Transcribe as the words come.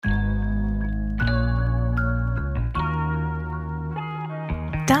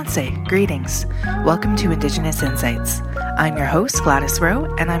Namaste, greetings. Welcome to Indigenous Insights. I'm your host, Gladys Rowe,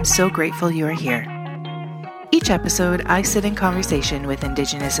 and I'm so grateful you are here. Each episode, I sit in conversation with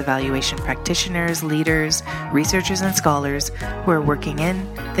Indigenous evaluation practitioners, leaders, researchers, and scholars who are working in,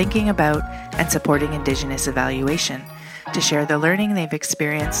 thinking about, and supporting Indigenous evaluation to share the learning they've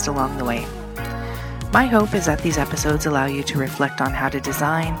experienced along the way. My hope is that these episodes allow you to reflect on how to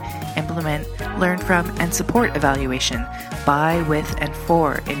design, implement, learn from, and support evaluation by, with, and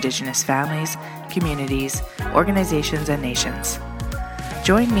for Indigenous families, communities, organizations, and nations.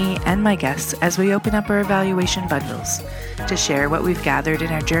 Join me and my guests as we open up our evaluation bundles to share what we've gathered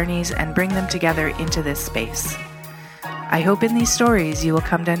in our journeys and bring them together into this space. I hope in these stories you will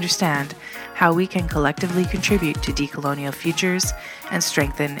come to understand how we can collectively contribute to decolonial futures and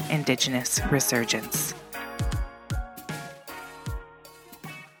strengthen Indigenous resurgence.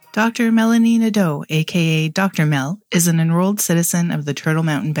 Dr. Melanie Nadeau, aka Dr. Mel, is an enrolled citizen of the Turtle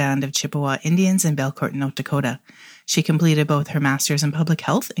Mountain Band of Chippewa Indians in Belcourt, North Dakota. She completed both her Master's in Public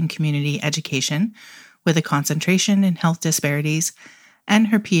Health and Community Education with a concentration in health disparities and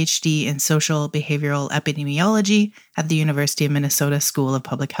her PhD in Social Behavioral Epidemiology at the University of Minnesota School of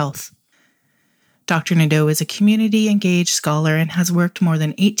Public Health. Dr. Nadeau is a community-engaged scholar and has worked more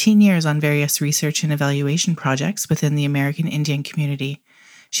than 18 years on various research and evaluation projects within the American Indian community.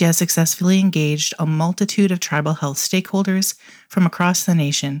 She has successfully engaged a multitude of tribal health stakeholders from across the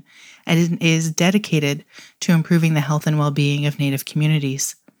nation and is dedicated to improving the health and well-being of Native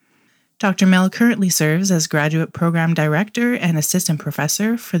communities. Dr. Mel currently serves as Graduate Program Director and Assistant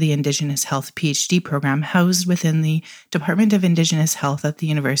Professor for the Indigenous Health PhD program housed within the Department of Indigenous Health at the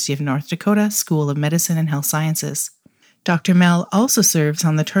University of North Dakota School of Medicine and Health Sciences. Dr. Mel also serves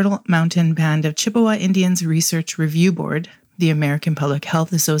on the Turtle Mountain Band of Chippewa Indians Research Review Board, the American Public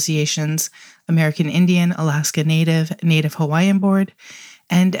Health Association's American Indian, Alaska Native, Native Hawaiian Board,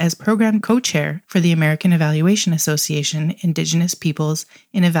 and as Program Co-Chair for the American Evaluation Association Indigenous Peoples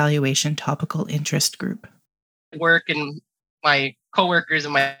in Evaluation Topical Interest Group. Work and my coworkers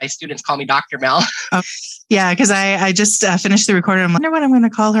and my students call me Dr. Mel. Yeah, because I just finished the recording. I wonder what I'm going to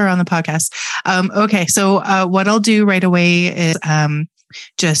call her on the podcast. Okay, so what I'll do right away is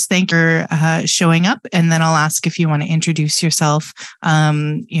just thank you for showing up, and then I'll ask if you want to introduce yourself,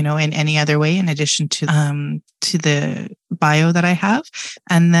 in any other way in addition to the bio that I have,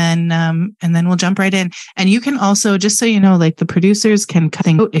 and then we'll jump right in. And you can also, just so you know, like the producers can cut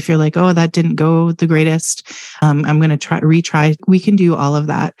things out if you're like, oh, that didn't go the greatest. I'm going to retry. We can do all of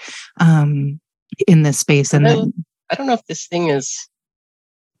that in this space. And then I don't know if this thing is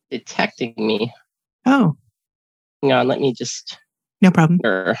detecting me. Oh, hang on, let me just. No problem.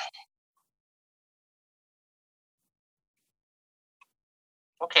 Okay,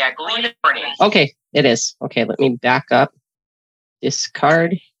 I believe it's burning. Okay, it is. Okay, let me back up.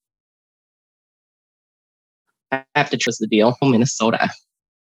 Discard. I have to trust the deal. Minnesota.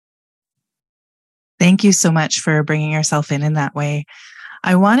 Thank you so much for bringing yourself in that way.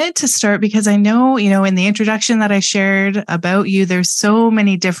 I wanted to start because I know, in the introduction that I shared about you, there's so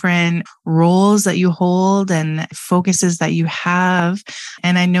many different roles that you hold and focuses that you have.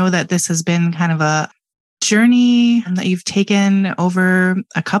 And I know that this has been kind of a journey that you've taken over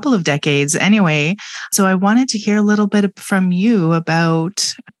a couple of decades anyway. So I wanted to hear a little bit from you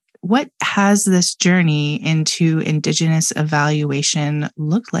about what has this journey into Indigenous evaluation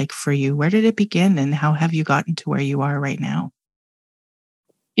looked like for you? Where did it begin and how have you gotten to where you are right now?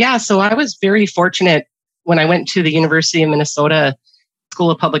 Yeah, so I was very fortunate when I went to the University of Minnesota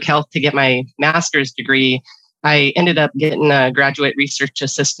School of Public Health to get my master's degree. I ended up getting a graduate research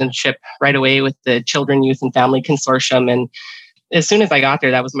assistantship right away with the Children, Youth, and Family Consortium. And as soon as I got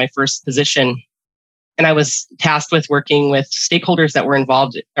there, that was my first position. And I was tasked with working with stakeholders that were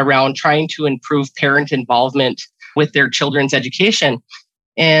involved around trying to improve parent involvement with their children's education.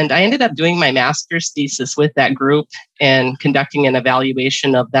 And I ended up doing my master's thesis with that group and conducting an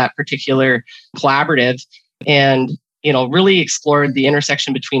evaluation of that particular collaborative and, really explored the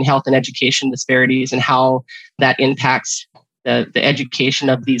intersection between health and education disparities and how that impacts the education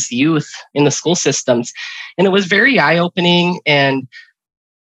of these youth in the school systems. And it was very eye-opening. And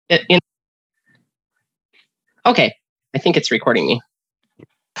okay, I think it's recording me.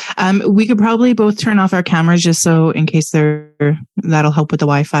 We could probably both turn off our cameras just so in case that'll help with the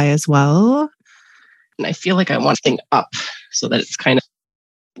Wi-Fi as well. And I feel like I want thing up so that it's kind of,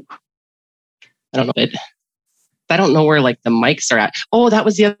 I don't know, I don't know where like the mics are at. Oh, that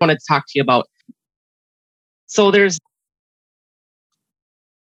was the other one I wanted to talk to you about. So there's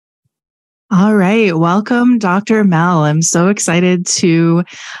All right. Welcome, Dr. Mel. I'm so excited to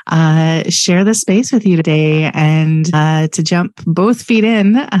share the space with you today and to jump both feet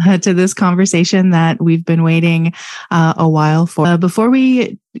in to this conversation that we've been waiting a while for. Before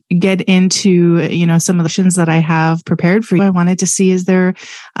we get into, some of the questions that I have prepared for you, I wanted to see, is there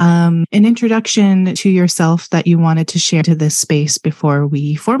an introduction to yourself that you wanted to share to this space before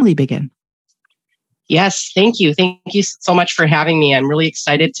we formally begin? Yes, thank you. Thank you so much for having me. I'm really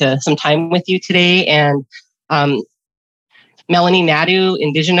excited to some time with you today. And Melanie, Nadeau,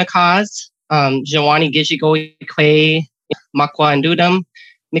 Indigenous, Jawani Gijigoi Kwe, Makwa Ndudum,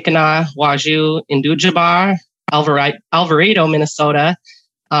 Mikana Waju Indujabar, Alvarado, Minnesota,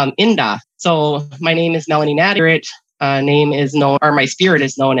 Inda. So my name is Melanie Nadeau. My spirit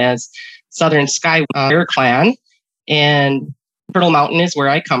is known as Southern Sky Bear Clan, and Turtle Mountain is where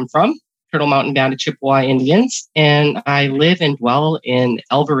I come from. Turtle Mountain Band of Chippewa Indians, and I live and dwell in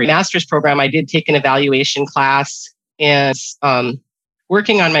Alvarado. Master's program, I did take an evaluation class and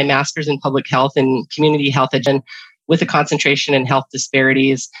working on my master's in public health and community health education with a concentration in health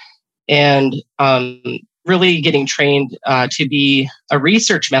disparities, and really getting trained to be a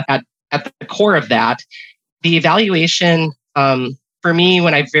research method at the core of that. The evaluation for me,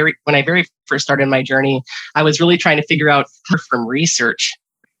 when I very first started my journey, I was really trying to figure out from research.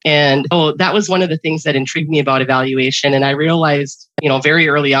 And that was one of the things that intrigued me about evaluation. And I realized, very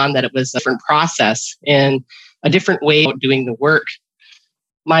early on that it was a different process and a different way of doing the work.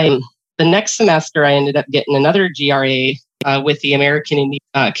 The next semester, I ended up getting another GRA with the American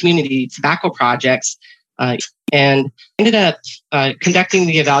Indian Community Tobacco Projects, and ended up conducting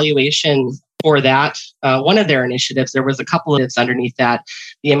the evaluation for that. One of their initiatives, there was a couple of underneath that,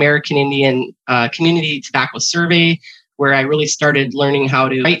 the American Indian Community Tobacco Survey, where I really started learning how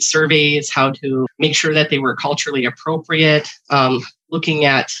to write surveys, how to make sure that they were culturally appropriate, looking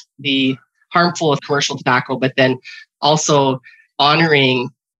at the harmful of commercial tobacco, but then also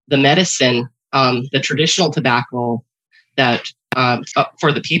honoring the medicine, the traditional tobacco that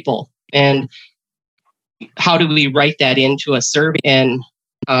for the people. And how do we write that into a survey? And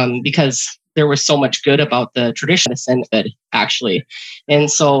because there was so much good about the traditional medicine, actually. And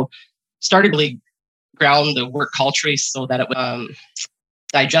so started really ground the work culturally so that it was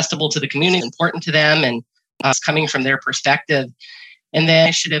digestible to the community, important to them, and coming from their perspective. And the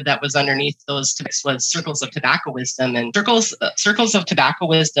initiative that was underneath those was Circles of Tobacco Wisdom. And Circles of Tobacco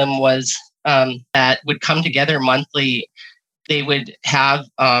Wisdom was that would come together monthly. They would have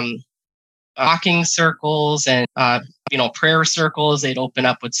talking circles and prayer circles. They'd open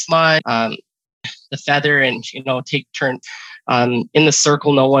up with smut, the feather, and take turn. In the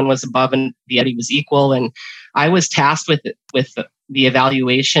circle, no one was above and the other was equal. And I was tasked with the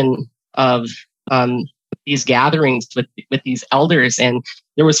evaluation of these gatherings with these elders. And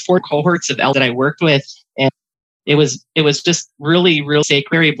there was 4 cohorts of elders that I worked with. And it was just really, really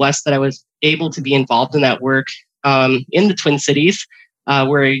sacred, very blessed that I was able to be involved in that work in the Twin Cities,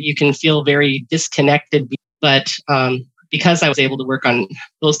 where you can feel very disconnected. But because I was able to work on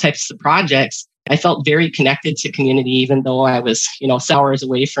those types of projects, I felt very connected to community, even though I was, 6 hours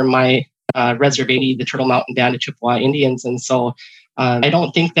away from my reservation, the Turtle Mountain Band of Chippewa Indians. And so I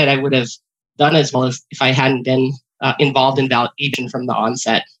don't think that I would have done as well as if I hadn't been involved in validation from the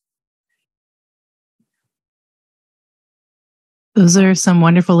onset. Those are some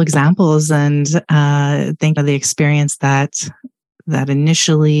wonderful examples, and think of the experience that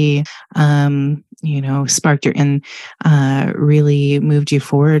initially, sparked your and really moved you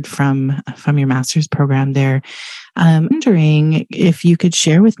forward from your master's program there. Wondering if you could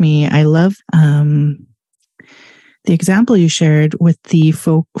share with me. I love the example you shared with the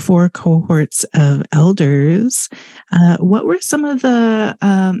 4 cohorts of elders. What were some of the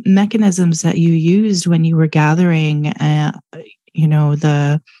mechanisms that you used when you were gathering,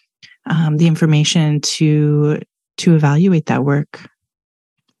 the information to evaluate that work?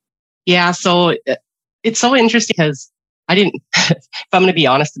 Yeah, so it's so interesting because I didn't, if I'm going to be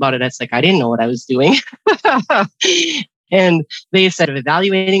honest about it, it's like I didn't know what I was doing. And they said of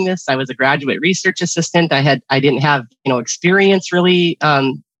evaluating this, I was a graduate research assistant. I didn't have, experience really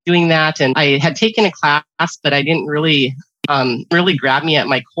doing that. And I had taken a class, but I didn't really grab me at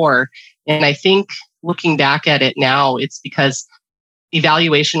my core. And I think looking back at it now, it's because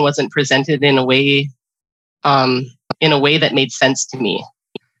evaluation wasn't presented in a way that made sense to me.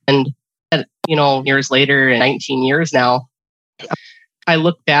 And, years later, 19 years now, I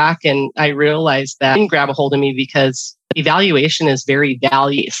look back and I realized that it didn't grab a hold of me because evaluation is very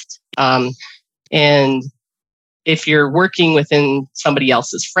value-based. And if you're working within somebody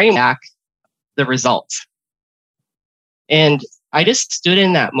else's framework, the results. And I just stood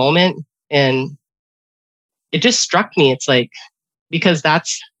in that moment And it just struck me. It's like, because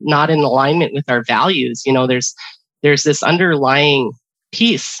that's not in alignment with our values. There's this underlying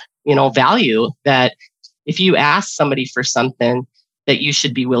piece, value that if you ask somebody for something, that you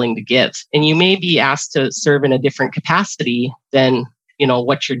should be willing to give. And you may be asked to serve in a different capacity than,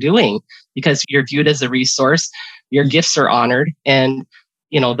 what you're doing, because you're viewed as a resource, your gifts are honored, and,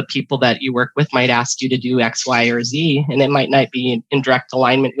 the people that you work with might ask you to do X, Y, or Z, and it might not be in direct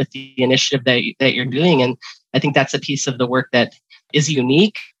alignment with the initiative that you're doing. And I think that's a piece of the work that is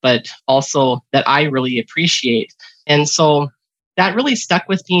unique, but also that I really appreciate. And so that really stuck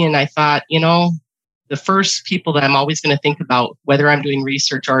with me. And I thought, the first people that I'm always going to think about, whether I'm doing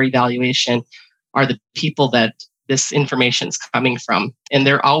research or evaluation, are the people that this information is coming from. And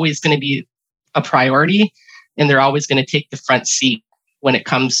they're always going to be a priority, and they're always going to take the front seat when it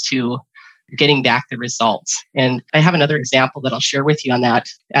comes to getting back the results. And I have another example that I'll share with you on that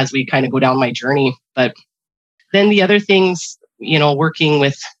as we kind of go down my journey. But then the other things, working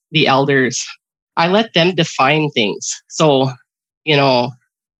with the elders, I let them define things. So,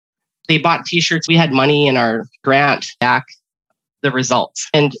 they bought t-shirts. We had money in our grant back the results.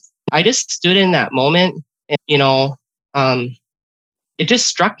 And I just stood in that moment and, it just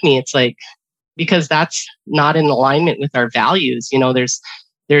struck me. It's like, because that's not in alignment with our values.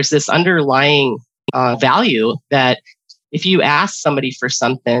 There's this underlying value that if you ask somebody for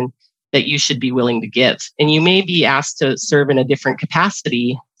something, that you should be willing to give. And you may be asked to serve in a different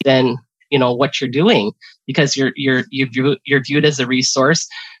capacity than, what you're doing, because you're viewed as a resource,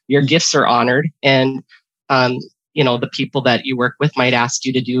 your gifts are honored, and, the people that you work with might ask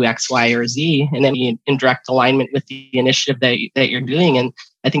you to do X, Y, or Z, and then be in direct alignment with the initiative that you're doing. And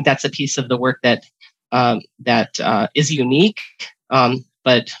I think that's a piece of the work that is unique,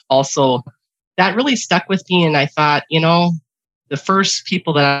 but also that really stuck with me. And I thought, the first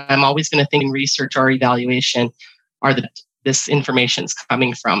people that I'm always going to think in research or evaluation are this information's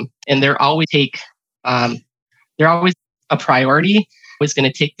coming from, and they're always a priority. Always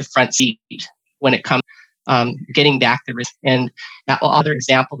going to take the front seat when it comes getting back the risk. And that other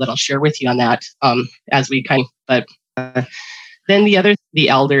example that I'll share with you on that as we but then the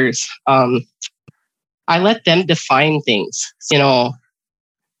elders, I let them define things.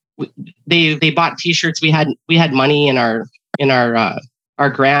 They bought t-shirts. We had money in our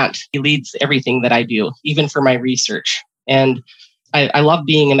grant. He leads everything that I do, even for my research. And I love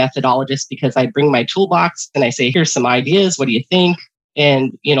being a methodologist because I bring my toolbox and I say, here's some ideas. What do you think?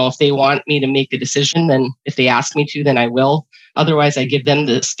 And, if they want me to make a decision, then if they ask me to, then I will. Otherwise, I give them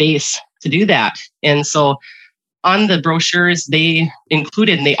the space to do that. And so on the brochures, they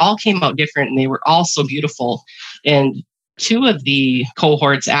included, and they all came out different, and they were all so beautiful. And two of the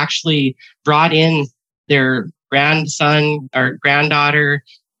cohorts actually brought in their grandson or granddaughter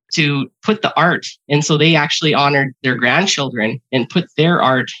to put the art. And so they actually honored their grandchildren and put their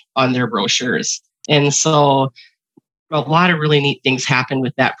art on their brochures. And so a lot of really neat things happened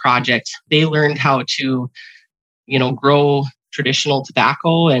with that project. They learned how to, grow traditional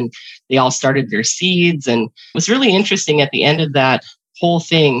tobacco, and they all started their seeds. And it was really interesting at the end of that whole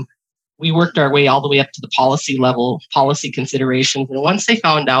thing. We worked our way all the way up to the policy level, policy considerations. And once they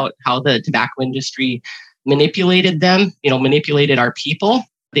found out how the tobacco industry manipulated them, manipulated our people,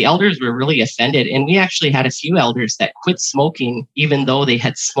 the elders were really offended. And we actually had a few elders that quit smoking, even though they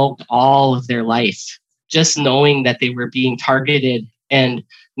had smoked all of their life. Just knowing that they were being targeted and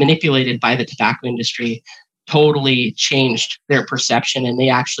manipulated by the tobacco industry totally changed their perception. And they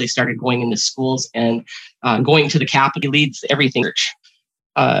actually started going into schools and going to the Capitol. Leads everything.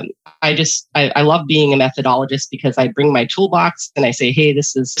 I love being a methodologist because I bring my toolbox and I say, hey,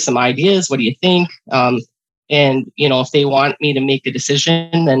 this is some ideas. What do you think? And, if they want me to make a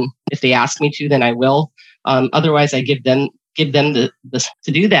decision, then if they ask me to, then I will. Otherwise, I give them the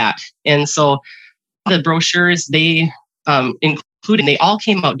to do that. And so the brochures, they included, they all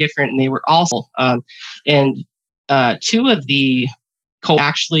came out different, and they were also, and two of the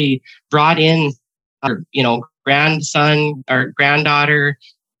actually brought in, grandson or granddaughter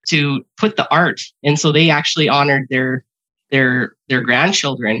to put the art. And so they actually honored their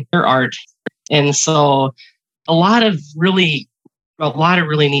grandchildren, their art. And so a lot of really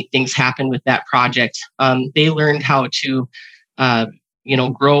neat things happened with that project. They learned how to,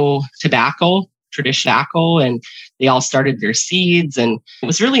 grow tobacco, traditional tobacco, and they all started their seeds. And it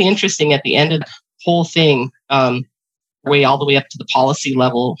was really interesting at the end of the whole thing, way all the way up to the policy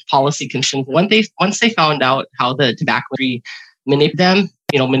level, policy concerns. Once they found out how the tobacco industry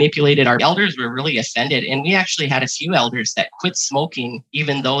manipulated our elders were really offended. And we actually had a few elders that quit smoking,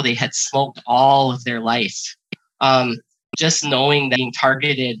 even though they had smoked all of their life. Just knowing that being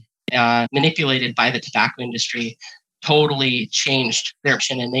targeted manipulated by the tobacco industry, totally changed their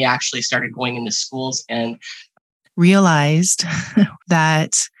option, and they actually started going into schools and realized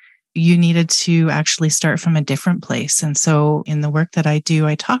that you needed to actually start from a different place. And so in the work that I do,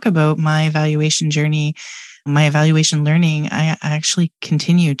 I talk about my evaluation journey, my evaluation learning. I actually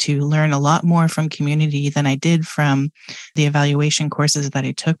continue to learn a lot more from community than I did from the evaluation courses that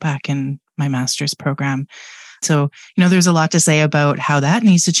I took back in my master's program. So, there's a lot to say about how that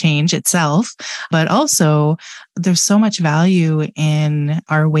needs to change itself, but also there's so much value in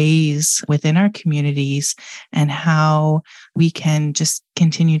our ways within our communities and how we can just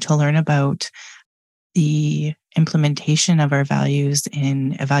continue to learn about the implementation of our values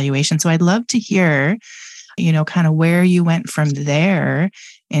in evaluation. So I'd love to hear, kind of where you went from there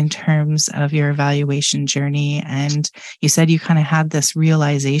in terms of your evaluation journey. And you said you kind of had this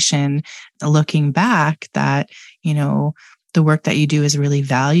realization looking back that, the work that you do is really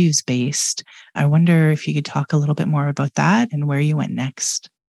values-based. I wonder if you could talk a little bit more about that and where you went next.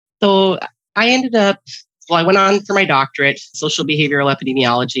 So I went on for my doctorate, social behavioral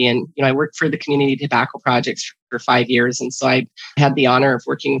epidemiology, and I worked for the community tobacco projects for 5 years. And so I had the honor of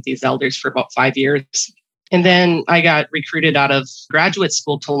working with these elders for about 5 years. And then I got recruited out of graduate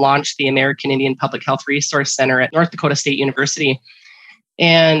school to launch the American Indian Public Health Resource Center at North Dakota State University.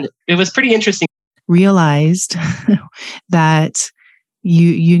 And it was pretty interesting. Realized that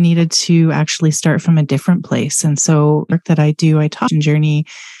you needed to actually start from a different place. And so work that I do, I talk in journey,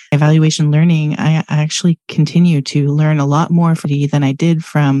 evaluation learning. I actually continue to learn a lot more than I did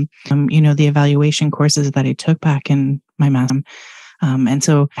from, the evaluation courses that I took back in my master's. And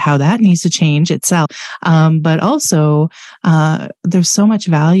so how that needs to change itself. But also, there's so much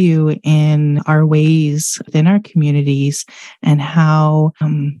value in our ways within our communities and how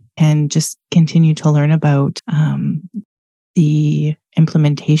can just continue to learn about the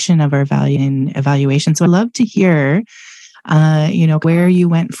implementation of our value in evaluation. So I'd love to hear, where you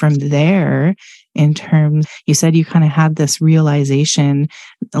went from there in terms, you said you kind of had this realization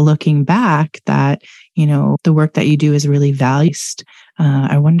looking back that, the work that you do is really valued.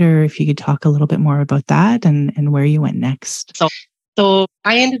 I wonder if you could talk a little bit more about that and where you went next. So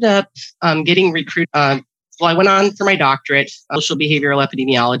I ended up getting recruited. I went on for my doctorate, social behavioral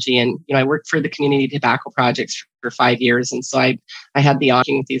epidemiology, and I worked for the community tobacco projects for 5 years. And so I had the honor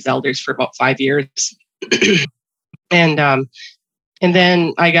with these elders for about 5 years. And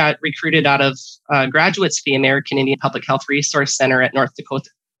then I got recruited out of graduate school, the American Indian Public Health Resource Center at North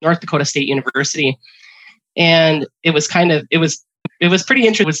Dakota State University. And it was pretty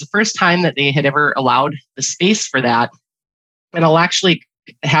interesting. It was the first time that they had ever allowed the space for that. And I'll actually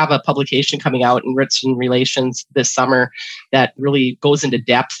have a publication coming out in Writs and Relations this summer that really goes into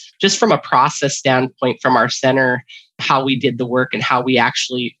depth, just from a process standpoint from our center, how we did the work and how we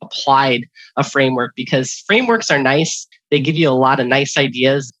actually applied a framework. Because frameworks are nice. They give you a lot of nice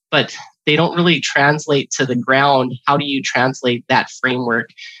ideas, but they don't really translate to the ground. How do you translate that framework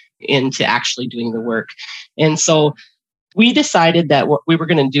into actually doing the work? And so we decided that what we were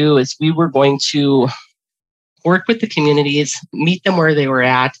going to do is we were going to work with the communities, meet them where they were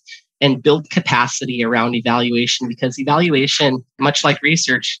at, and build capacity around evaluation, because evaluation, much like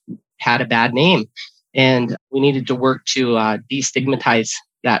research, had a bad name. And we needed to work to destigmatize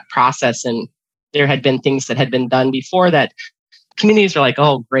that process. And there had been things that had been done before that communities were like,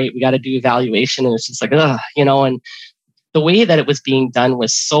 oh, great, we got to do evaluation. And it's just like, and the way that it was being done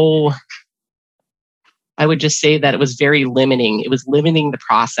was so, I would just say that it was very limiting. It was limiting the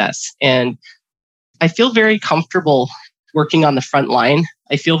process. And I feel very comfortable working on the front line.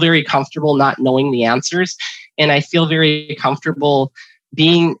 I feel very comfortable not knowing the answers. And I feel very comfortable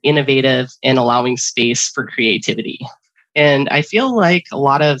being innovative and allowing space for creativity. And I feel like a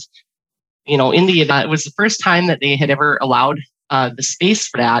lot of, in the event, it was the first time that they had ever allowed the space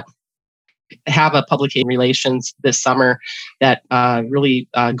for that. Have a publication relations this summer that really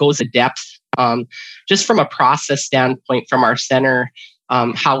goes in depth, just from a process standpoint from our center,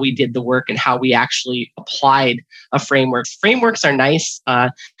 how we did the work and how we actually applied a framework. Frameworks are nice.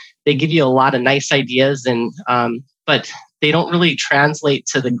 They give you a lot of nice ideas, and but they don't really translate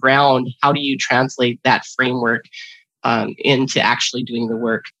to the ground. How do you translate that framework into actually doing the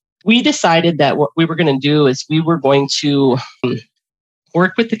work? We decided that what we were going to do is we were going to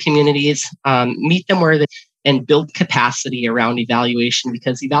work with the communities, meet them where they and build capacity around evaluation,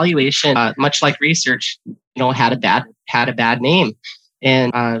 because evaluation, much like research, had a bad name.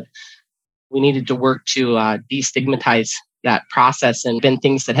 And we needed to work to destigmatize that process, and been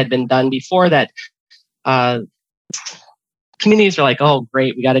things that had been done before that communities are like, oh,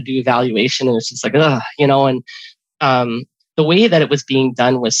 great, we got to do evaluation. And it's just like, and the way that it was being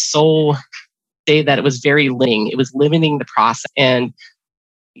done was so, say that it was very limiting. It was limiting the process. And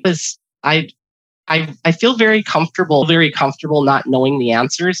it was, I feel very comfortable not knowing the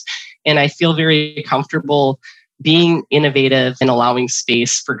answers. And I feel very comfortable being innovative and allowing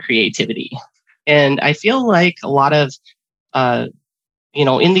space for creativity. And I feel like a lot of, in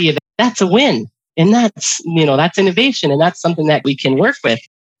the event, that's a win. And that's innovation. And that's something that we can work with.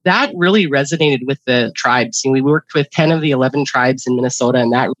 That really resonated with the tribes. We worked with 10 of the 11 tribes in Minnesota,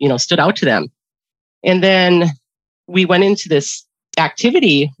 and that, stood out to them. And then we went into this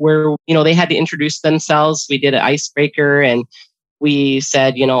activity where, they had to introduce themselves. We did an icebreaker, and we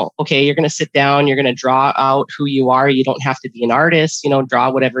said, okay, you're going to sit down, you're going to draw out who you are. You don't have to be an artist, draw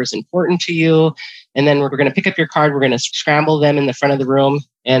whatever is important to you. And then we're going to pick up your card. We're going to scramble them in the front of the room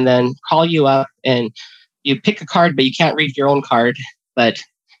and then call you up, and you pick a card, but you can't read your own card. But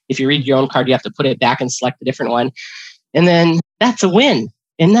if you read your own card, you have to put it back and select a different one. And then that's a win.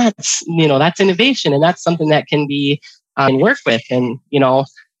 And that's innovation. And that's something that can be worked with. And,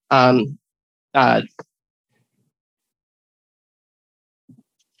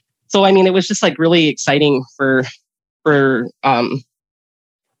 so, it was just like really exciting for hang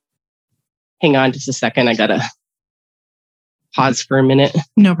on just a second. I got to pause for a minute.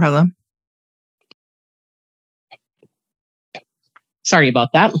 No problem. Sorry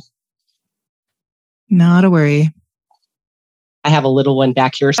about that. Not a worry. I have a little one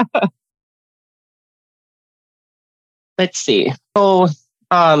back here. Let's see. So,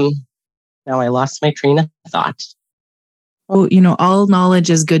 now I lost my train of thought. Oh, all knowledge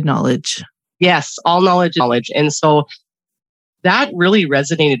is good knowledge. Yes, all knowledge is knowledge. And so that really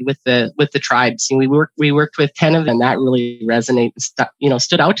resonated with the tribes. We worked with 10 of them, and that really resonated,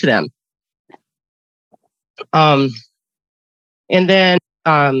 stood out to them. And then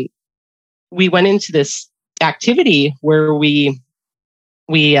we went into this activity where we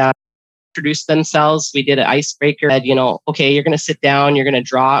introduced themselves. We did an icebreaker. Said, okay, you're going to sit down. You're going to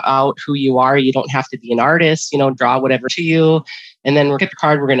draw out who you are. You don't have to be an artist. Draw whatever to you. And then we're going to pick a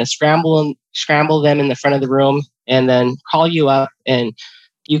card. We're going to scramble them in the front of the room, and then call you up. And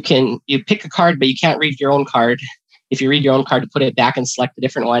you pick a card, but you can't read your own card. If you read your own card, you put it back and select a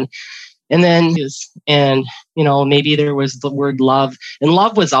different one. And then, maybe there was the word love, and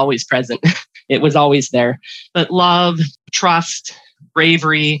love was always present. It was always there. But love, trust,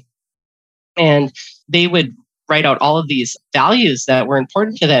 bravery, and they would write out all of these values that were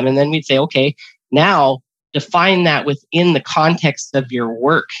important to them. And then we'd say, okay, now define that within the context of your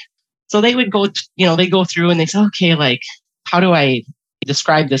work. So they would go, they go through and they say, okay, like, how do I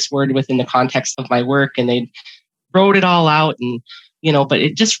describe this word within the context of my work? And they wrote it all out, and, but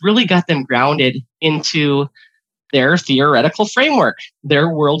it just really got them grounded into their theoretical framework, their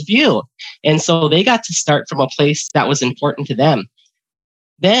worldview. And so they got to start from a place that was important to them.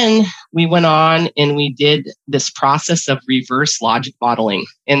 Then we went on and we did this process of reverse logic modeling.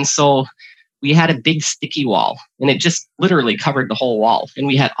 And so we had a big sticky wall, and it just literally covered the whole wall. And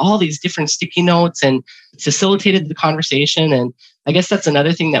we had all these different sticky notes and facilitated the conversation. And I guess that's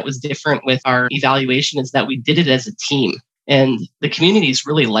another thing that was different with our evaluation, is that we did it as a team. And the communities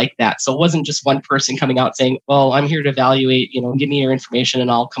really liked that. So it wasn't just one person coming out saying, well, I'm here to evaluate, give me your information and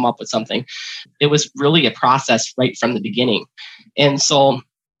I'll come up with something. It was really a process right from the beginning. And so,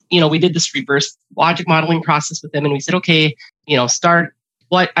 we did this reverse logic modeling process with them, and we said, okay, start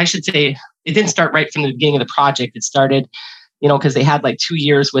what I should say. It didn't start right from the beginning of the project. It started, because they had like 2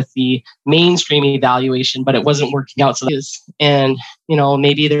 years with the mainstream evaluation, but it wasn't working out. And,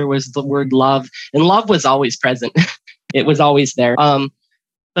 maybe there was the word love, and love was always present. It was always there.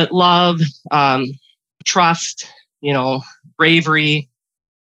 But love, trust, bravery,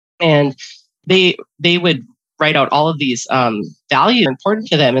 and they would write out all of these values important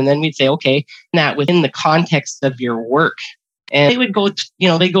to them. And then we'd say, okay, that within the context of your work. And they would go,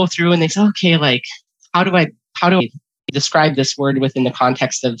 they go through and they say, okay, like, how do I describe this word within the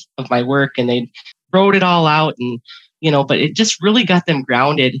context of my work? And they wrote it all out, and, but it just really got them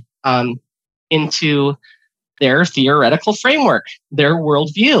grounded into their theoretical framework, their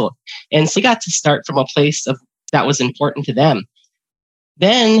worldview. And so they got to start from a place that was important to them.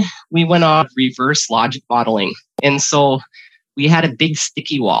 Then we went on reverse logic modeling. And so we had a big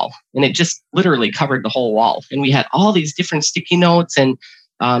sticky wall, and it just literally covered the whole wall. And we had all these different sticky notes and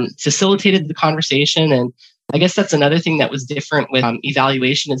facilitated the conversation. And I guess that's another thing that was different with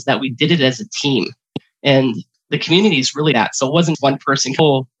evaluation, is that we did it as a team. And the communities really that. So it wasn't one person,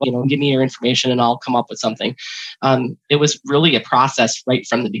 give me your information and I'll come up with something. It was really a process right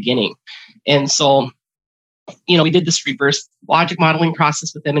from the beginning. And so, we did this reverse logic modeling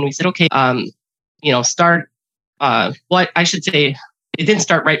process with them, and we said, okay, start I should say it didn't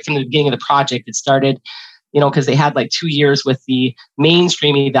start right from the beginning of the project. It started, because they had like 2 years with the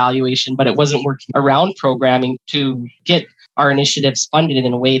mainstream evaluation, but it wasn't working around programming to get our initiatives funded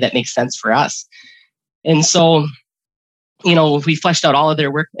in a way that makes sense for us. And so, we fleshed out all of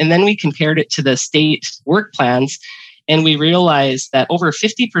their work, and then we compared it to the state work plans, and we realized that over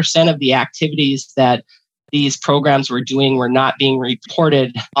 50% of the activities that these programs were doing were not being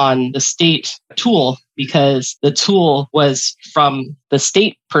reported on the state tool because the tool was from the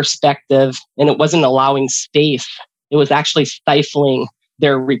state perspective and it wasn't allowing space. It was actually stifling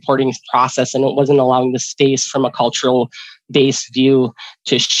their reporting process, and it wasn't allowing the space from a cultural based view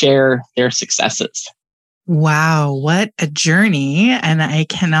to share their successes. Wow, what a journey. And I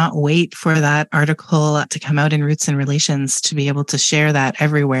cannot wait for that article to come out in Roots and Relations to be able to share that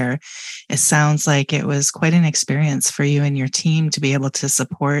everywhere. It sounds like it was quite an experience for you and your team to be able to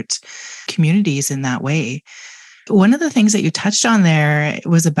support communities in that way. One of the things that you touched on there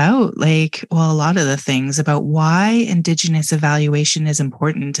was about a lot of the things about why Indigenous evaluation is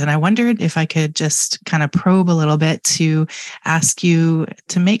important. And I wondered if I could just kind of probe a little bit to ask you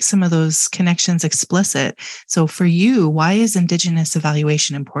to make some of those connections explicit. So for you, why is Indigenous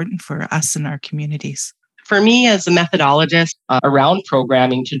evaluation important for us in our communities? For me, as a methodologist around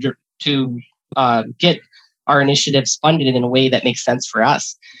programming to get our initiatives funded in a way that makes sense for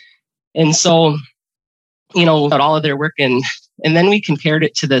us. And so, about all of their work, and then we compared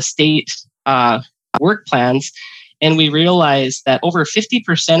it to the state work plans, and we realized that over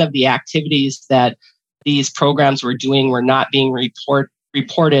 50% of the activities that these programs were doing were not being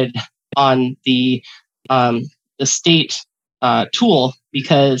reported on the state tool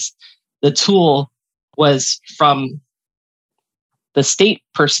because the tool was from the state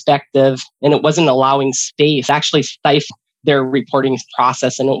perspective and it wasn't allowing space, actually stifling their reporting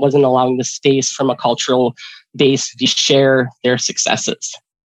process, and it wasn't allowing the space from a cultural base to share their successes.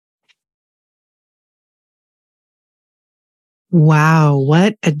 Wow,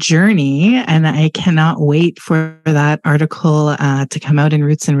 what a journey. And I cannot wait for that article to come out in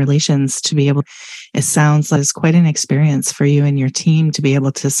Roots and Relations to be able, it sounds like it's quite an experience for you and your team to be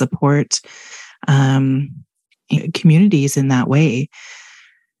able to support communities in that way.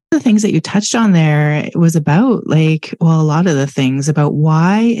 The things that you touched on there was about a lot of the things about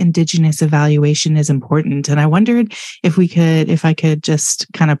why Indigenous evaluation is important. And I wondered if I could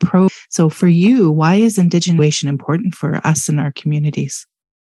just kind of probe. So for you, why is Indigenous evaluation important for us in our communities?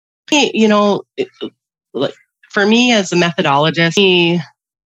 For me as a methodologist,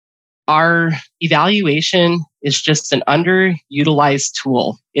 our evaluation is just an underutilized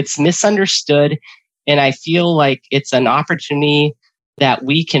tool. It's misunderstood. And I feel like it's an opportunity that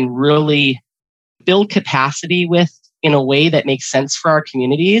we can really build capacity with in a way that makes sense for our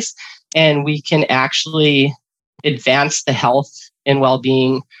communities. And we can actually advance the health and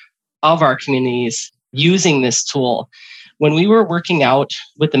well-being of our communities using this tool. When we were working out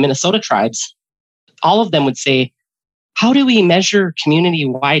with the Minnesota tribes, all of them would say, how do we measure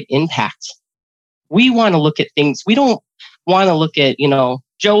community-wide impact? We want to look at things. We don't want to look at,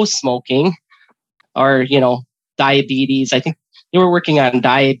 Joe smoking or, diabetes. I think they were working on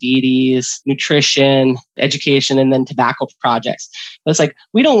diabetes, nutrition, education, and then tobacco projects. But it's like,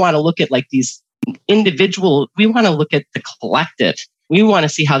 we don't want to look at these individual, we want to look at the collective. We want to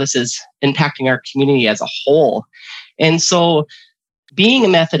see how this is impacting our community as a whole. And so being a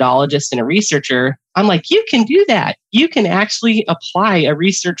methodologist and a researcher, I'm like, you can do that. You can actually apply a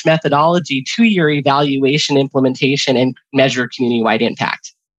research methodology to your evaluation implementation and measure community-wide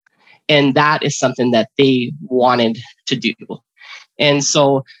impact. And that is something that they wanted to do. And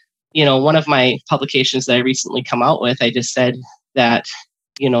so, one of my publications that I recently come out with, I just said that,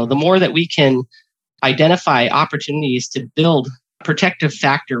 the more that we can identify opportunities to build protective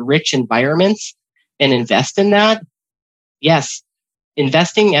factor rich environments and invest in that, yes,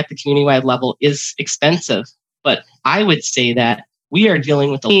 investing at the community-wide level is expensive. But I would say that we are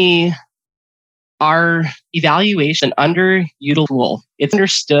dealing with our evaluation underutilized tool. It's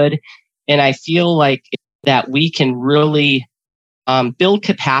understood. And I feel like that we can really build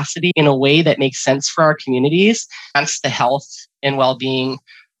capacity in a way that makes sense for our communities, enhance the health and well-being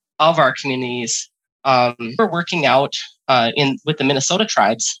of our communities. We're working out with the Minnesota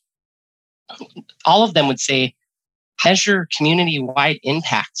tribes. All of them would say, measure community-wide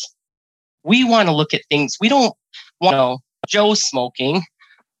impact. We want to look at things. We don't want Joe smoking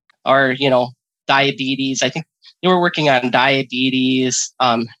or, diabetes. I think they were working on diabetes,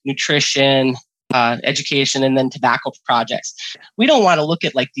 nutrition, education, and then tobacco projects. We don't want to look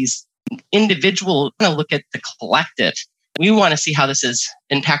at these individual, we want to look at the collective. we want to see how this is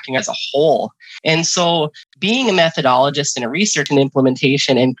impacting as a whole. And so being a methodologist in a research and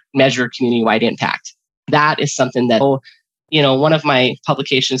implementation and measure community-wide impact, that is something that, one of my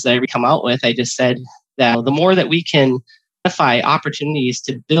publications that I come out with, I just said that the more that we can identify opportunities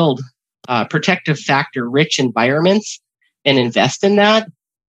to build protective factor rich environments and invest in that,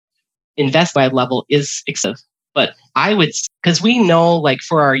 invest by level is excessive. But I would, because we know, like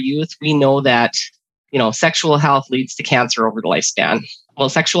for our youth, we know that, sexual health leads to cancer over the lifespan. Well,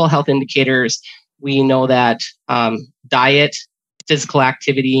 sexual health indicators, we know that diet, physical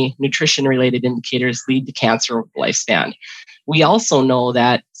activity, nutrition-related indicators lead to cancer over the lifespan. We also know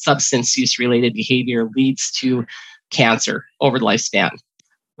that substance use-related behavior leads to cancer over the lifespan.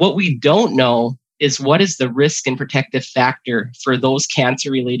 What we don't know is what is the risk and protective factor for those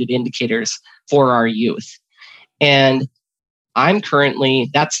cancer-related indicators for our youth. And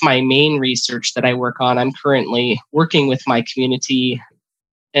that's my main research that I work on. I'm currently working with my community,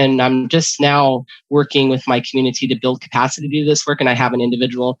 and I'm just now working with my community to build capacity to do this work. And I have an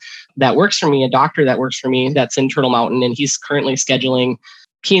individual that works for me, a doctor that works for me, that's in Turtle Mountain, and he's currently scheduling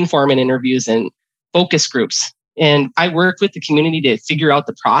key informant interviews and focus groups. And I worked with the community to figure out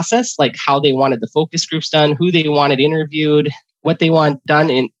the process, like how they wanted the focus groups done, who they wanted interviewed, what they want done,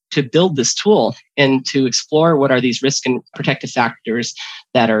 and to build this tool and to explore what are these risk and protective factors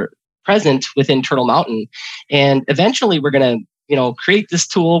that are present within Turtle Mountain. And eventually we're going to create this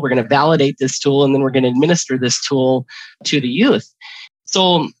tool, we're going to validate this tool, and then we're going to administer this tool to the youth.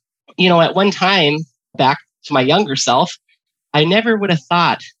 So, at one time, back to my younger self, I never would have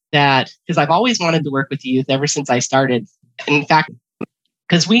thought that, because I've always wanted to work with the youth ever since I started. In fact,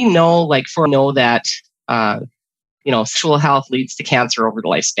 because we know, that, sexual health leads to cancer over the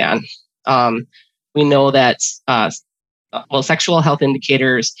lifespan. We know that, sexual health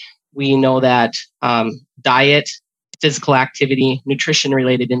indicators, we know that diet, physical activity,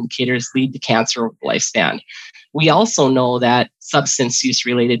 nutrition-related indicators lead to cancer over the lifespan. We also know that substance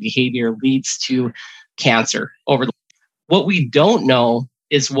use-related behavior leads to cancer over the lifespan. What we don't know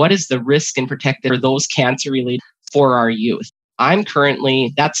is what is the risk and protective for those cancer-related for our youth.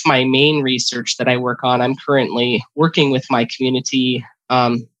 That's my main research that I work on. I'm currently working with my community,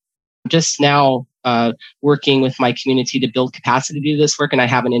 just now working with my community to build capacity to do this work. And I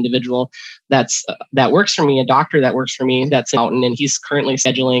have an individual that works for me, a doctor that works for me, that's in Mountain, and he's currently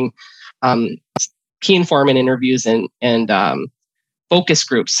scheduling key informant interviews and focus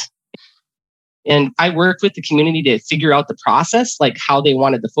groups. And I worked with the community to figure out the process, like how they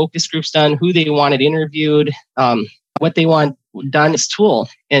wanted the focus groups done, who they wanted interviewed, what they want done is tool,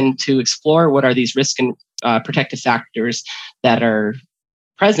 and to explore what are these risk and protective factors that are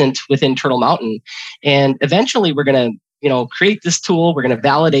present within Turtle Mountain. And eventually we're going to, create this tool, we're going to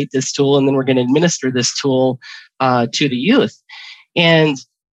validate this tool, and then we're going to administer this tool to the youth. And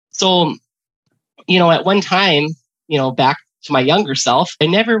so, at one time, back to my younger self, I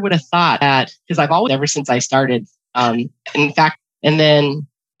never would have thought that, because I've always, ever since I started, in fact,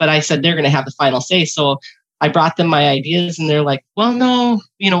 but I said they're going to have the final say. So I brought them my ideas, and they're like, well, no,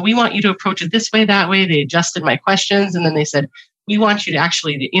 we want you to approach it this way, that way. They adjusted my questions, and then they said, we want you to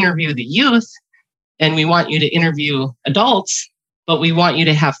actually interview the youth, and we want you to interview adults, but we want you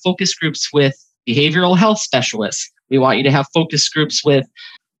to have focus groups with behavioral health specialists. We want you to have focus groups with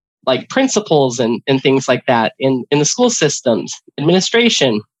like principals and things like that in the school systems,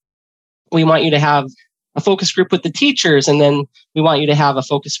 administration. We want you to have a focus group with the teachers, and then we want you to have a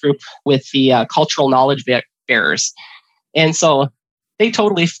focus group with the cultural knowledge bearers. And so they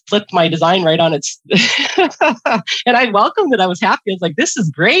totally flipped my design right on its, and I welcomed it. I was happy. I was like, this is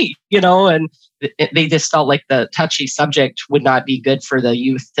great, and they just felt like the touchy subject would not be good for the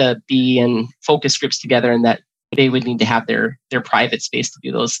youth to be in focus groups together, and that they would need to have their private space to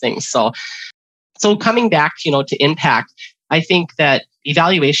do those things. So coming back, to impact, I think that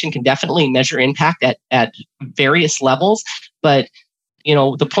evaluation can definitely measure impact at various levels. But,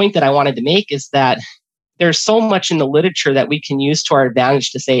 the point that I wanted to make is that there's so much in the literature that we can use to our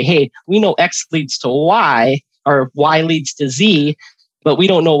advantage to say, hey, we know X leads to Y or Y leads to Z, but we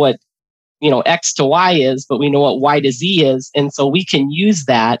don't know what, X to Y is, but we know what Y to Z is. And so we can use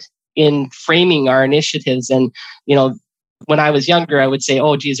that in framing our initiatives. And, when I was younger, I would say,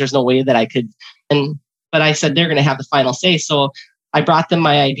 oh, geez, there's no way that I could. But I said, they're going to have the final say. So I brought them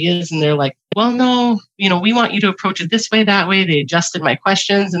my ideas, and they're like, well, no, we want you to approach it this way, that way. They adjusted my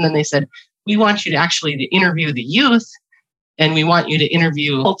questions. And then they said, we want you to actually interview the youth, and we want you to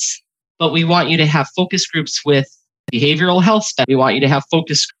interview adults, but we want you to have focus groups with behavioral health stuff. We want you to have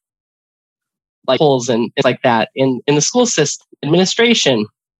focus like polls and things like that in the school system, administration.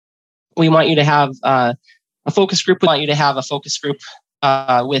 We want you to have a focus group. We want you to have a focus group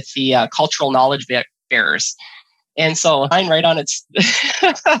with the cultural knowledge bearers. And so I'm right on its,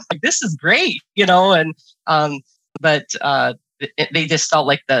 like, this is great, but they just felt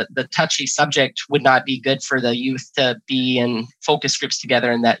like the touchy subject would not be good for the youth to be in focus groups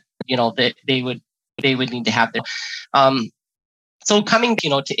together, and that, they would need to have their, so coming,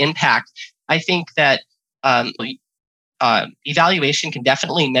 to impact, I think that evaluation can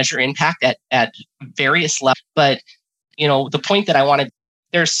definitely measure impact at various levels. But, the point that I wanted,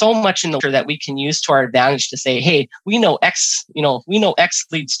 there's so much in the literature that we can use to our advantage to say, hey, we know X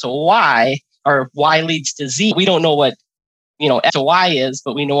leads to Y, or Y leads to Z. We don't know what, X to Y is,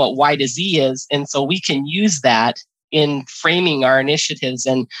 but we know what Y to Z is. And so we can use that in framing our initiatives.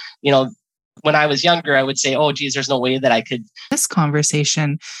 And, when I was younger, I would say, oh, geez, there's no way that I could. This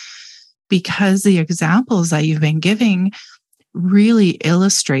conversation, because the examples that you've been giving really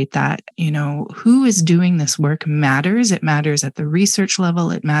illustrate that, who is doing this work matters. It matters at the research level.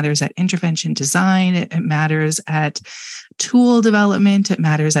 It matters at intervention design. It matters at tool development. It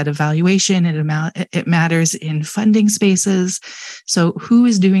matters at evaluation. It matters in funding spaces. So who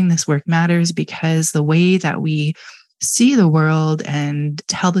is doing this work matters, because the way that we see the world and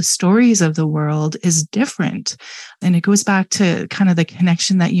tell the stories of the world is different. And it goes back to kind of the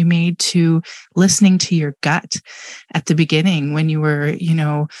connection that you made to listening to your gut at the beginning when you were,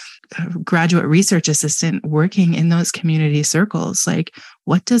 a graduate research assistant working in those community circles. Like,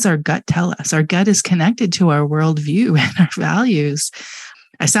 what does our gut tell us? Our gut is connected to our worldview and our values.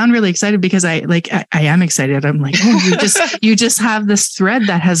 I sound really excited because I am excited. I'm like, oh, you just have this thread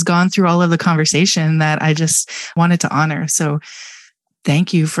that has gone through all of the conversation that I just wanted to honor. So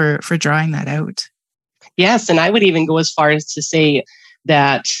thank you for drawing that out. Yes. And I would even go as far as to say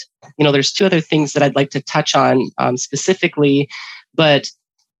that, there's two other things that I'd like to touch on specifically, but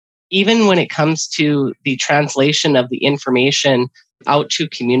even when it comes to the translation of the information out to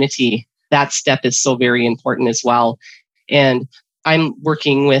community, that step is so very important as well. And I'm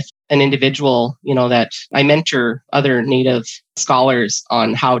working with an individual, that I mentor other Native scholars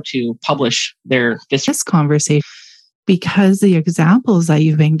on how to publish their this conversation, because the examples that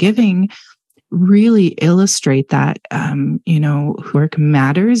you've been giving really illustrate that, work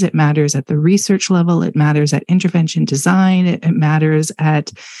matters. It matters at the research level. It matters at intervention design. It matters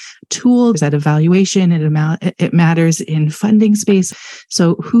at tools, at evaluation. It matters in funding space.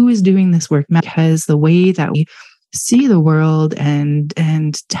 So who is doing this work? Because the way that we see the world and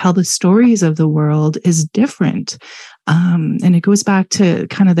tell the stories of the world is different. And it goes back to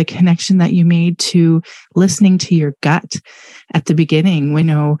kind of the connection that you made to listening to your gut at the beginning when,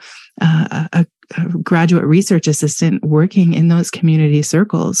 a graduate research assistant working in those community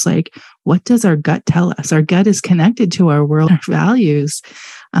circles. Like, what does our gut tell us? Our gut is connected to our world, our values.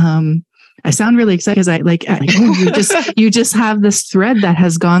 I sound really excited because you just have this thread that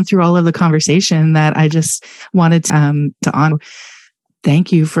has gone through all of the conversation that I just wanted to honor.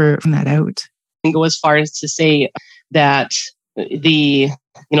 Thank you for that out. And go as far as to say that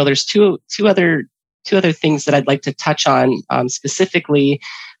there's two other things that I'd like to touch on specifically,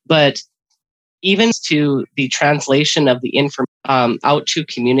 but even to the translation of the information out to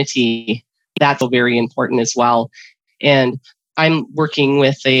community, that's very important as well. And I'm working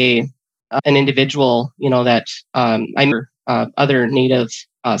with an individual, that I mentor other Native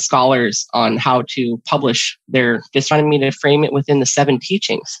scholars on how to publish their. Just wanted me to frame it within the 7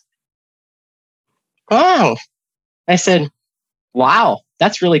 teachings. Oh, I said, wow,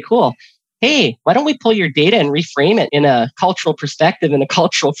 that's really cool. Hey, why don't we pull your data and reframe it in a cultural perspective, in a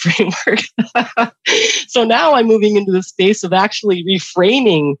cultural framework? So now I'm moving into the space of actually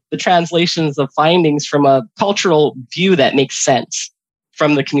reframing the translations of findings from a cultural view that makes sense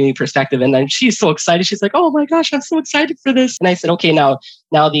from the community perspective. And then she's so excited. She's like, oh my gosh, I'm so excited for this. And I said, okay, now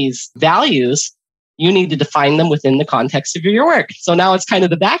these values, you need to define them within the context of your work. So now it's kind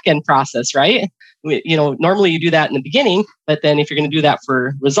of the back end process, right? Normally you do that in the beginning, but then if you're going to do that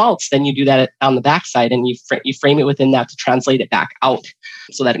for results, then you do that on the backside, and you frame it within that to translate it back out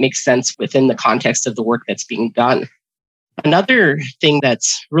so that it makes sense within the context of the work that's being done. Another thing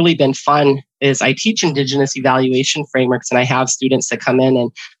that's really been fun is I teach Indigenous evaluation frameworks, and I have students that come in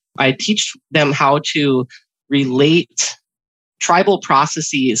and I teach them how to relate tribal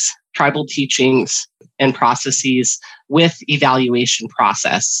processes, tribal teachings and processes with evaluation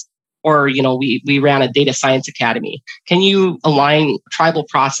process. Or, we ran a data science academy. Can you align tribal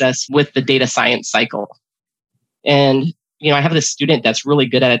process with the data science cycle? And, I have this student that's really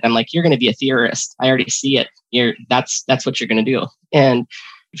good at it. I'm like, you're going to be a theorist. I already see it. That's what you're going to do. And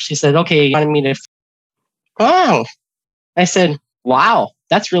she said, okay, you wanted me to. Oh, I said, wow,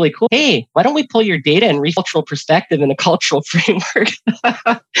 that's really cool. Hey, why don't we pull your data and cultural perspective in a cultural framework?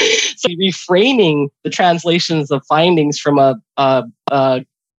 So reframing the translations of findings from a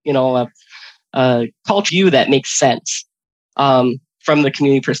culture view that makes sense from the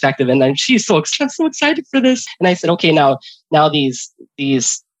community perspective. And then she's I'm so excited for this. And I said, okay, now these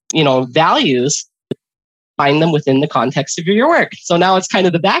values, find them within the context of your work. So now it's kind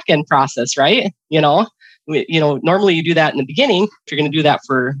of the back end process, right? Normally you do that in the beginning. If you're going to do that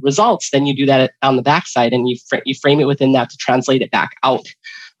for results, then you do that on the backside, and you frame it within that to translate it back out,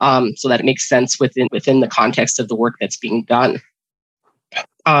 so that it makes sense within the context of the work that's being done.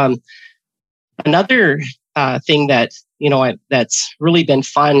 Another thing that that's really been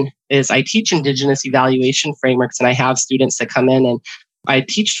fun is I teach Indigenous evaluation frameworks, and I have students that come in and I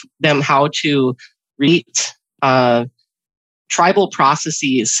teach them how to read tribal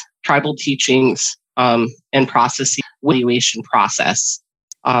processes, tribal teachings, and processes evaluation process.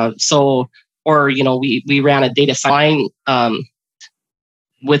 We ran a data line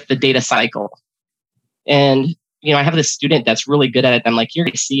with the data cycle, and I have this student that's really good at it. I'm like, you're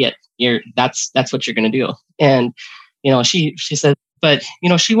going to see it. That's what you're going to do. And she said, but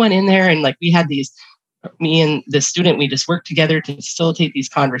she went in there and we had these. Me and the student, we just worked together to facilitate these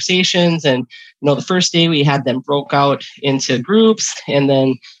conversations. And, the first day we had them broke out into groups, and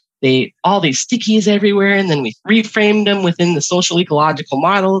then all these stickies everywhere. And then we reframed them within the social ecological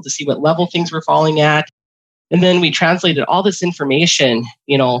model to see what level things were falling at. And then we translated all this information,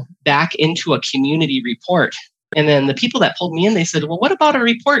 back into a community report. And then the people that pulled me in, they said, well, what about a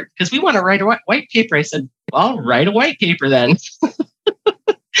report? Because we want to write a white paper. I said, well, write a white paper then.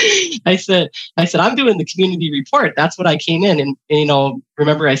 I said, I'm doing the community report. That's what I came in. And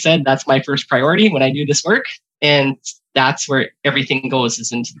remember I said, that's my first priority when I do this work. And that's where everything goes,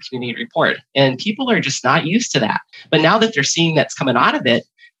 is into the community report. And people are just not used to that. But now that they're seeing that's coming out of it,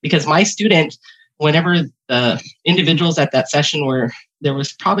 because my student, whenever the individuals at that session there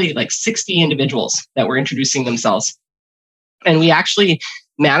was probably 60 individuals that were introducing themselves. And we actually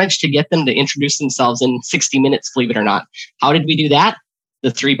managed to get them to introduce themselves in 60 minutes, believe it or not. How did we do that? The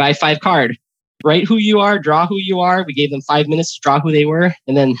 3x5 card. Write who you are, draw who you are. We gave them 5 minutes to draw who they were,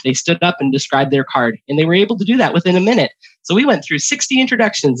 and then they stood up and described their card. And they were able to do that within a minute. So we went through 60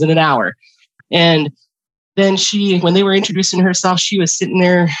 introductions in an hour. And then when they were introducing herself, she was sitting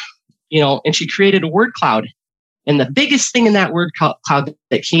there, and she created a word cloud. And the biggest thing in that word cloud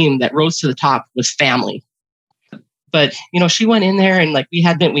that rose to the top was family. But, she went in there and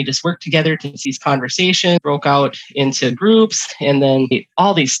we just worked together to these conversations, broke out into groups, and then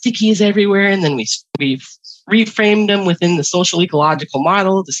all these stickies everywhere. And then we reframed them within the social ecological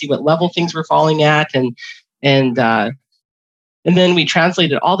model to see what level things were falling at. And then we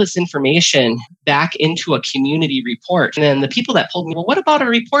translated all this information back into a community report. And then the people that pulled me, well, what about a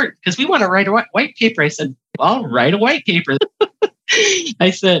report? Because we want to write a white paper. I said, well, write a white paper.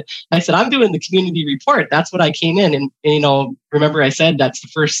 I said, I'm doing the community report. That's what I came in. And remember I said, that's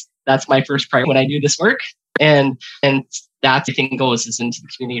my first priority when I do this work. And that's the thing goes, is into the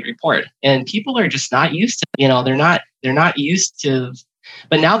community report. And people are just not used to, they're not used to,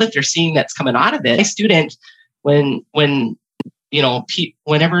 but now that they're seeing that's coming out of it, my student, whenever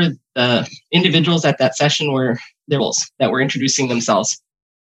the individuals at that session that were introducing themselves,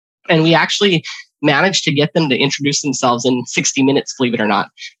 and we actually managed to get them to introduce themselves in 60 minutes, believe it or not.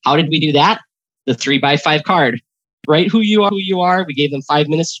 How did we do that? The 3x5 card. Write who you are. We gave them 5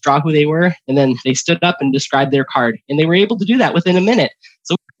 minutes to draw who they were, and then they stood up and described their card. And they were able to do that within a minute.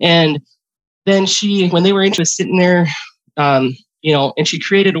 So, and then when they were sitting there, and she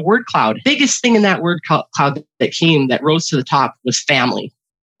created a word cloud. Biggest thing in that word cloud that rose to the top was family.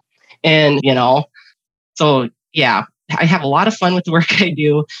 And, so yeah, I have a lot of fun with the work I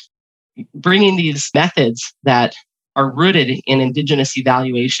do, bringing these methods that are rooted in Indigenous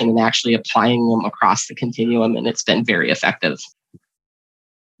evaluation and actually applying them across the continuum. And it's been very effective.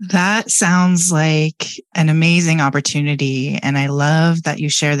 That sounds like an amazing opportunity. And I love that you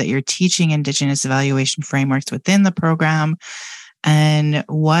share that you're teaching Indigenous evaluation frameworks within the program. And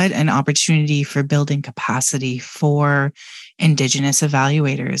what an opportunity for building capacity for Indigenous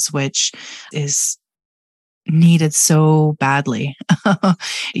evaluators, which is needed so badly.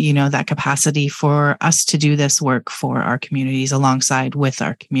 That capacity for us to do this work for our communities alongside with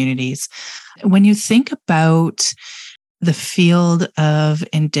our communities. When you think about the field of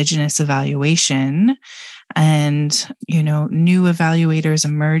Indigenous evaluation and, new evaluators,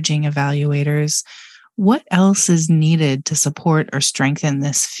 emerging evaluators, what else is needed to support or strengthen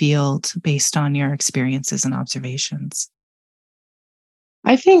this field based on your experiences and observations?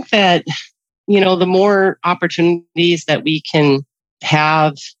 I think that, the more opportunities that we can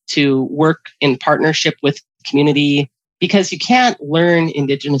have to work in partnership with community because you can't learn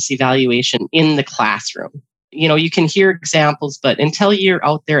Indigenous evaluation in the classroom. You can hear examples, but until you're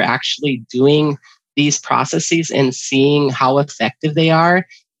out there actually doing these processes and seeing how effective they are,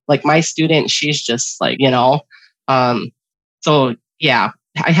 like my student, she's just like, so yeah,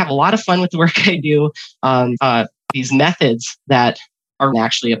 I have a lot of fun with the work I do. These methods that are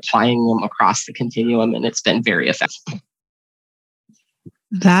actually applying them across the continuum, and it's been very effective.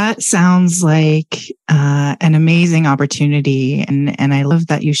 That sounds like an amazing opportunity. And I love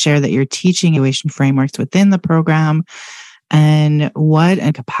that you share that you're teaching evaluation frameworks within the program, and what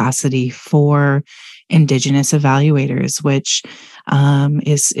a capacity for Indigenous evaluators, which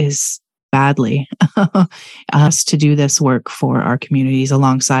is badly us to do this work for our communities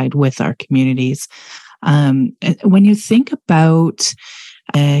alongside with our communities. When you think about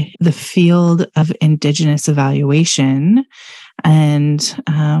the field of Indigenous evaluation and,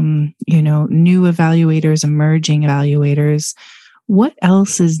 new evaluators, emerging evaluators, what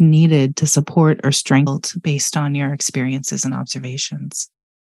else is needed to support or strengthen based on your experiences and observations?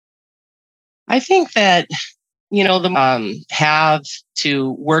 I think that, have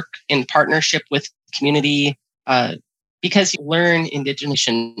to work in partnership with community because you learn Indigenous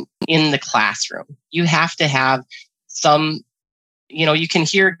in the classroom. You have to have some, you can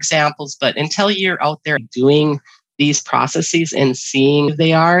hear examples, but until you're out there doing these processes and seeing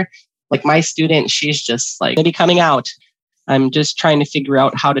they are, like my student, she's just like maybe coming out. I'm just trying to figure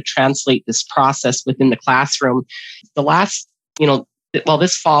out how to translate this process within the classroom. The last,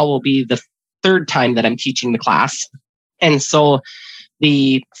 this fall will be the third time that I'm teaching the class. And so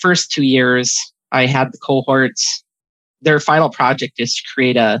the first 2 years, I had the cohorts, their final project is to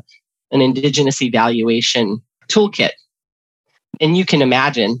create an Indigenous evaluation toolkit. And you can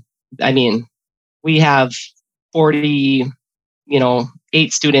imagine, we have 48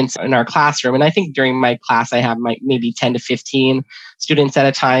 students in our classroom. And I think during my class, I have maybe 10 to 15 students at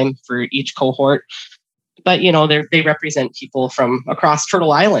a time for each cohort. But, they represent people from across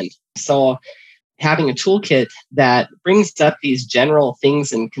Turtle Island. So having a toolkit that brings up these general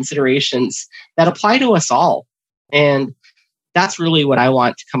things and considerations that apply to us all. And that's really what I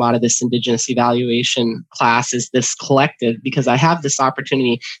want to come out of this Indigenous evaluation class, is this collective, because I have this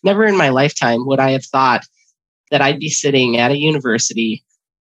opportunity. Never in my lifetime would I have thought that I'd be sitting at a university.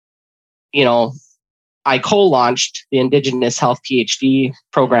 I co-launched the Indigenous Health PhD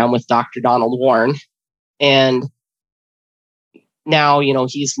program with Dr. Donald Warren. And now,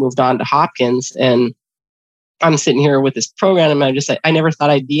 he's moved on to Hopkins, and I'm sitting here with this program, and I'm just like, I never thought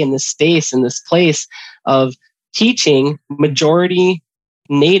I'd be in this space, in this place of teaching majority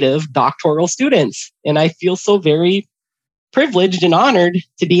Native doctoral students. And I feel so very privileged and honored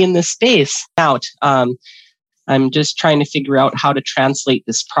to be in this space. I'm just trying to figure out how to translate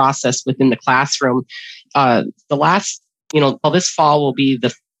this process within the classroom. This fall will be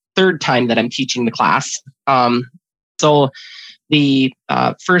the third time that I'm teaching the class. So the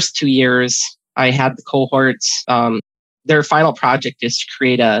first 2 years, I had the cohorts. Their final project is to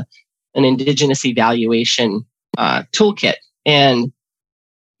create an Indigenous evaluation toolkit. And,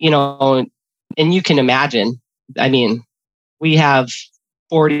 and you can imagine, we have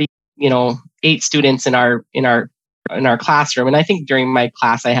 48 students in our classroom. And I think during my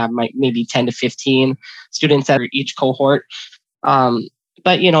class, I have maybe 10 to 15 students at each cohort.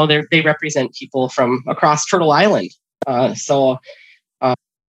 But, they represent people from across Turtle Island. So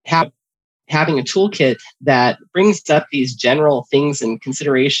having a toolkit that brings up these general things and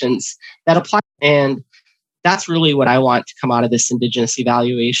considerations that apply. And that's really what I want to come out of this Indigenous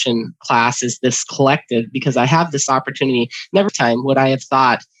evaluation class, is this collective, because I have this opportunity. Never time would I have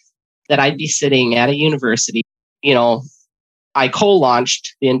thought that I'd be sitting at a university. I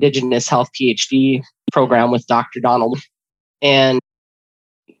co-launched the Indigenous Health PhD program with Dr. Donald. And,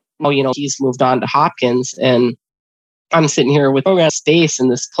 he's moved on to Hopkins, and I'm sitting here with program space in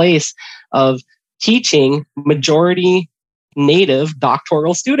this place of teaching majority Native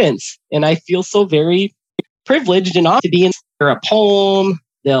doctoral students. And I feel so very privileged and honored to be in a poem.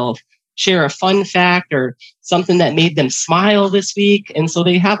 They'll share a fun fact or something that made them smile this week. And so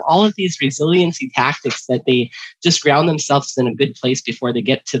they have all of these resiliency tactics that they just ground themselves in a good place before they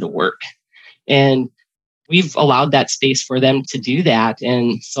get to the work. And we've allowed that space for them to do that.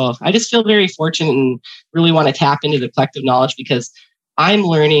 And so I just feel very fortunate and really want to tap into the collective knowledge, because I'm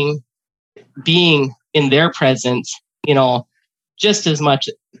learning, being in their presence, just as much,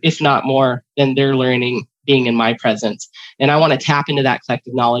 if not more, than they're learning being in my presence. And I want to tap into that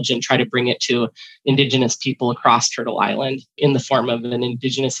collective knowledge and try to bring it to Indigenous people across Turtle Island in the form of an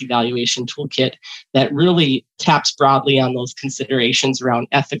Indigenous evaluation toolkit that really taps broadly on those considerations around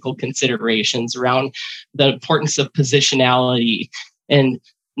ethical considerations, around the importance of positionality and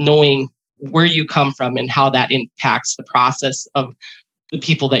knowing where you come from and how that impacts the process of the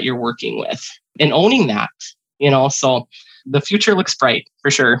people that you're working with and owning that, so the future looks bright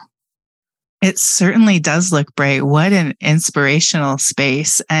for sure. It certainly does look bright. What an inspirational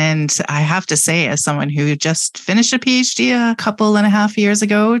space. And I have to say, as someone who just finished a PhD a couple and a half years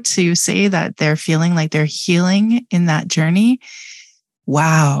ago, to say that they're feeling like they're healing in that journey.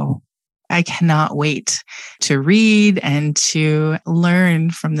 Wow. I cannot wait to read and to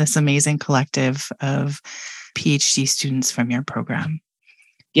learn from this amazing collective of PhD students from your program.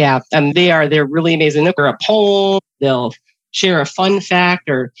 Yeah, and they're really amazing. They'll a poem, they'll share a fun fact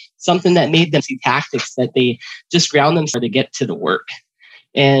or something that made them see tactics that they just ground them for to get to the work.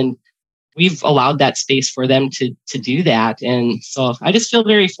 And we've allowed that space for them to do that. And so I just feel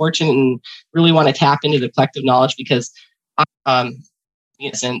very fortunate and really want to tap into the collective knowledge because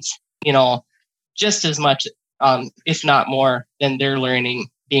since, just as much, if not more, than they're learning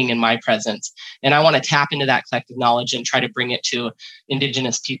being in my presence. And I want to tap into that collective knowledge and try to bring it to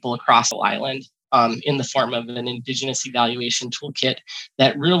Indigenous people across the island in the form of an Indigenous evaluation toolkit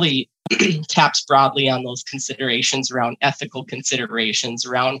that really taps broadly on those considerations around ethical considerations,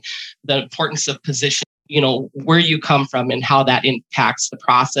 around the importance of position, where you come from and how that impacts the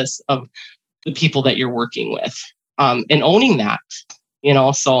process of the people that you're working with and owning that,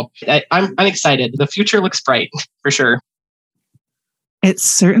 so I'm excited. The future looks bright for sure. It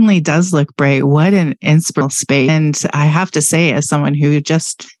certainly does look bright. What an inspirational space. And I have to say, as someone who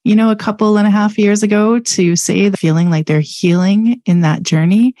just, a couple and a half years ago, to say the feeling like they're healing in that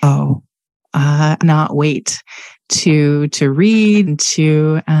journey. Not wait to read and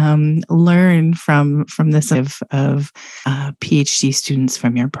to learn from this of PhD students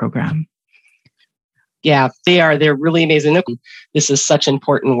from your program. Yeah, they're really amazing. This is such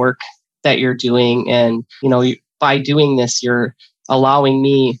important work that you're doing. And, by doing this, you're allowing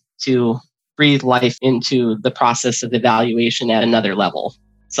me to breathe life into the process of evaluation at another level.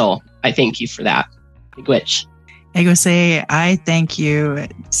 So I thank you for that. Gwitch. Egose, I thank you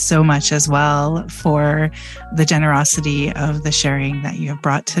so much as well for the generosity of the sharing that you have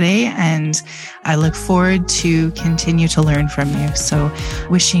brought today. And I look forward to continue to learn from you. So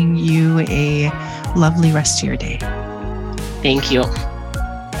wishing you a lovely rest of your day. Thank you.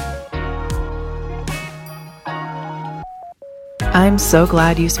 I'm so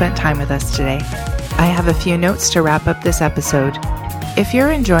glad you spent time with us today. I have a few notes to wrap up this episode. If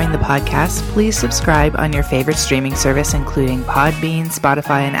you're enjoying the podcast, please subscribe on your favorite streaming service, including Podbean,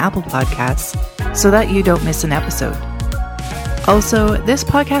 Spotify, and Apple Podcasts, so that you don't miss an episode. Also, this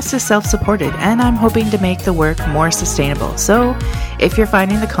podcast is self-supported, and I'm hoping to make the work more sustainable. So, if you're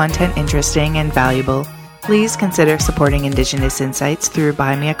finding the content interesting and valuable, please consider supporting Indigenous Insights through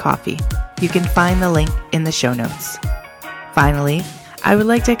Buy Me a Coffee. You can find the link in the show notes. Finally, I would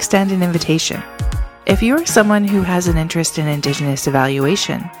like to extend an invitation. If you are someone who has an interest in Indigenous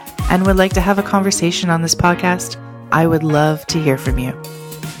evaluation and would like to have a conversation on this podcast, I would love to hear from you.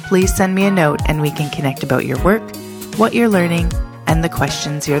 Please send me a note and we can connect about your work, what you're learning, and the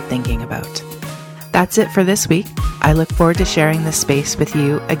questions you're thinking about. That's it for this week. I look forward to sharing this space with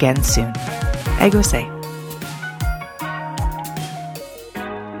you again soon. Egose.